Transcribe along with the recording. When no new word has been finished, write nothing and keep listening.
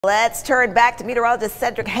Let's turn back to meteorologist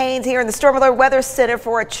Cedric Haynes here in the Storm Alert Weather Center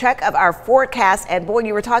for a check of our forecast. And boy,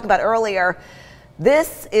 you were talking about earlier,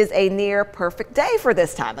 this is a near perfect day for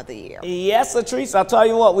this time of the year. Yes, Latrice, I'll tell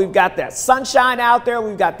you what, we've got that sunshine out there.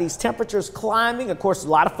 We've got these temperatures climbing. Of course, a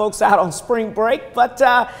lot of folks out on spring break, but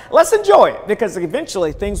let's enjoy it because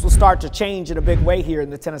eventually things will start to change in a big way here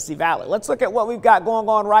in the Tennessee Valley. Let's look at what we've got going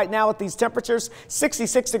on right now with these temperatures.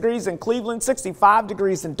 66 degrees in Cleveland, 65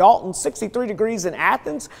 degrees in Dalton, 63 degrees in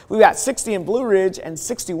Athens. We've got 60 in Blue Ridge and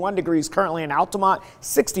 61 degrees currently in Altamont,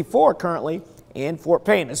 64 currently in Fort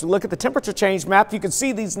Payne. As we look at the temperature change map, you can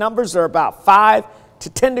see these numbers are about 5 to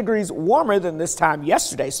 10 degrees warmer than this time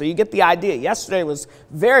yesterday. So you get the idea. Yesterday was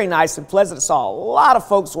very nice and pleasant. I saw a lot of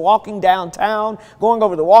folks walking downtown, going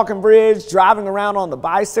over the walking bridge, driving around on the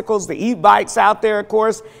bicycles, the e-bikes out there, of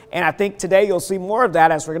course. And I think today you'll see more of that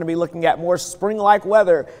as we're going to be looking at more spring-like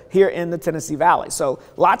weather here in the Tennessee Valley. So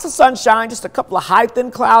lots of sunshine, just a couple of high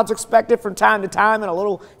thin clouds expected from time to time and a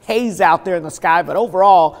little haze out there in the sky. But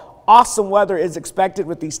overall, awesome weather is expected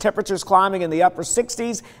with these temperatures climbing in the upper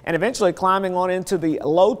 60s and eventually climbing on into the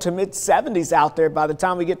low to mid 70s out there by the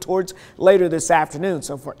time we get towards later this afternoon.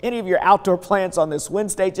 So for any of your outdoor plans on this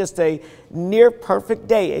Wednesday, just a near perfect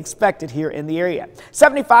day expected here in the area.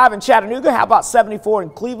 75 in Chattanooga. How about 74 in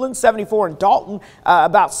Cleveland, 74 in Dalton,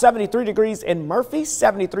 about 73 degrees in Murphy,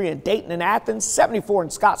 73 in Dayton and Athens, 74 in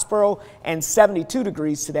Scottsboro, and 72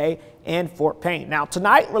 degrees today in Fort Payne. Now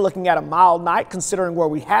tonight we're looking at a mild night considering where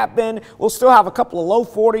we have been. We'll still have a couple of low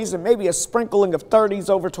 40s and maybe a sprinkling of 30s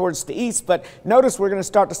over towards the east, but notice we're going to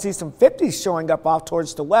start to see some 50s showing up off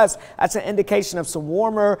towards the west. That's an indication of some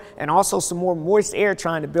warmer and also some more moist air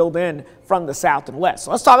trying to build in from the south and west.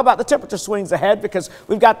 So let's talk about the temperature swings ahead because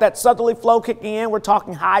we've got that southerly flow kicking in. We're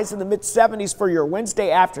talking highs in the mid 70s for your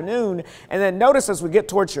Wednesday afternoon. And then notice as we get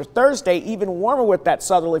towards your Thursday, even warmer with that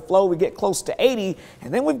southerly flow, we get close to 80.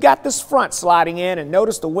 And then we've got this front sliding in, and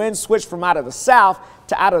notice the wind switch from out of the south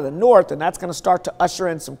to out of the north, and that's going to start to usher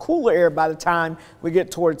in some cooler air by the time we get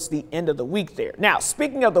towards the end of the week there. Now,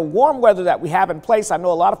 speaking of the warm weather that we have in place, I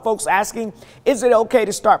know a lot of folks asking, is it okay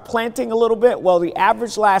to start planting a little bit? Well, the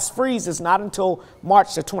average last freeze is not until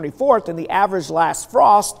March the 24th, and the average last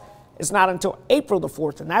frost is not until April the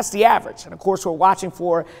 4th, and that's the average. And of course, we're watching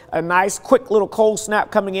for a nice, quick little cold snap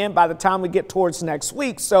coming in by the time we get towards next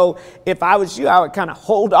week. So if I was you, I would kind of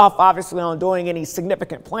hold off, obviously, on doing any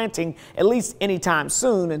significant planting, at least anytime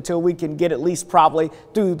soon, until we can get at least probably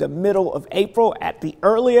through the middle of April at the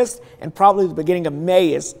earliest, and probably the beginning of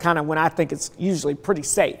May is kind of when I think it's usually pretty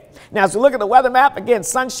safe. Now, as we look at the weather map, again,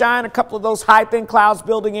 sunshine, a couple of those high thin clouds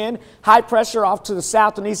building in, high pressure off to the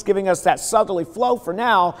south and east, giving us that southerly flow for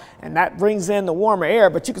now, and that brings in the warmer air.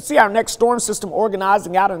 But you can see our next storm system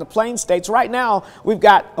organizing out in the plain states. Right now, we've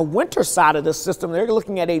got a winter side of this system. They're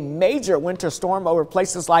looking at a major winter storm over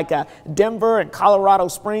places like Denver and Colorado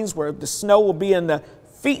Springs, where the snow will be in the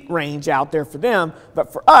feet range out there for them.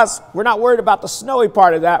 But for us, we're not worried about the snowy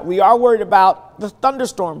part of that. We are worried about the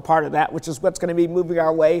thunderstorm part of that, which is what's going to be moving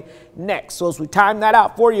our way next. So as we time that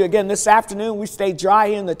out for you, again, this afternoon we stay dry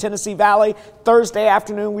here in the Tennessee Valley. Thursday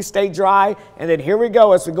afternoon we stay dry. And then here we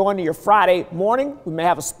go as we go into your Friday morning. We may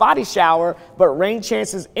have a spotty shower, but rain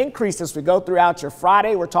chances increase as we go throughout your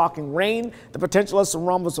Friday. We're talking rain, the potential of some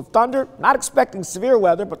rumbles of thunder. Not expecting severe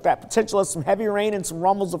weather, but that potential of some heavy rain and some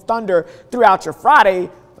rumbles of thunder throughout your Friday.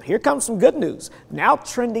 Here comes some good news. Now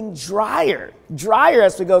trending drier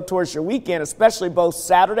as we go towards your weekend, especially both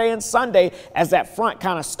Saturday and Sunday as that front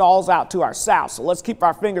kind of stalls out to our south. So let's keep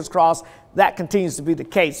our fingers crossed that continues to be the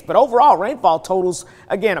case. But overall rainfall totals,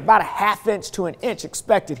 again, about a ½ inch to an inch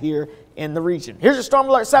expected here in the region. Here's your Storm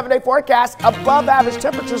Alert 7-day forecast. Above average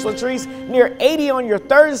temperatures, Latrice, near 80 on your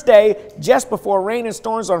Thursday, just before rain and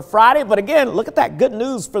storms on Friday. But again, look at that good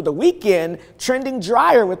news for the weekend, trending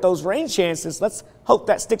drier with those rain chances. Let's hope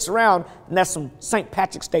that sticks around, and that's some St.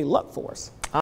 Patrick's Day luck for us.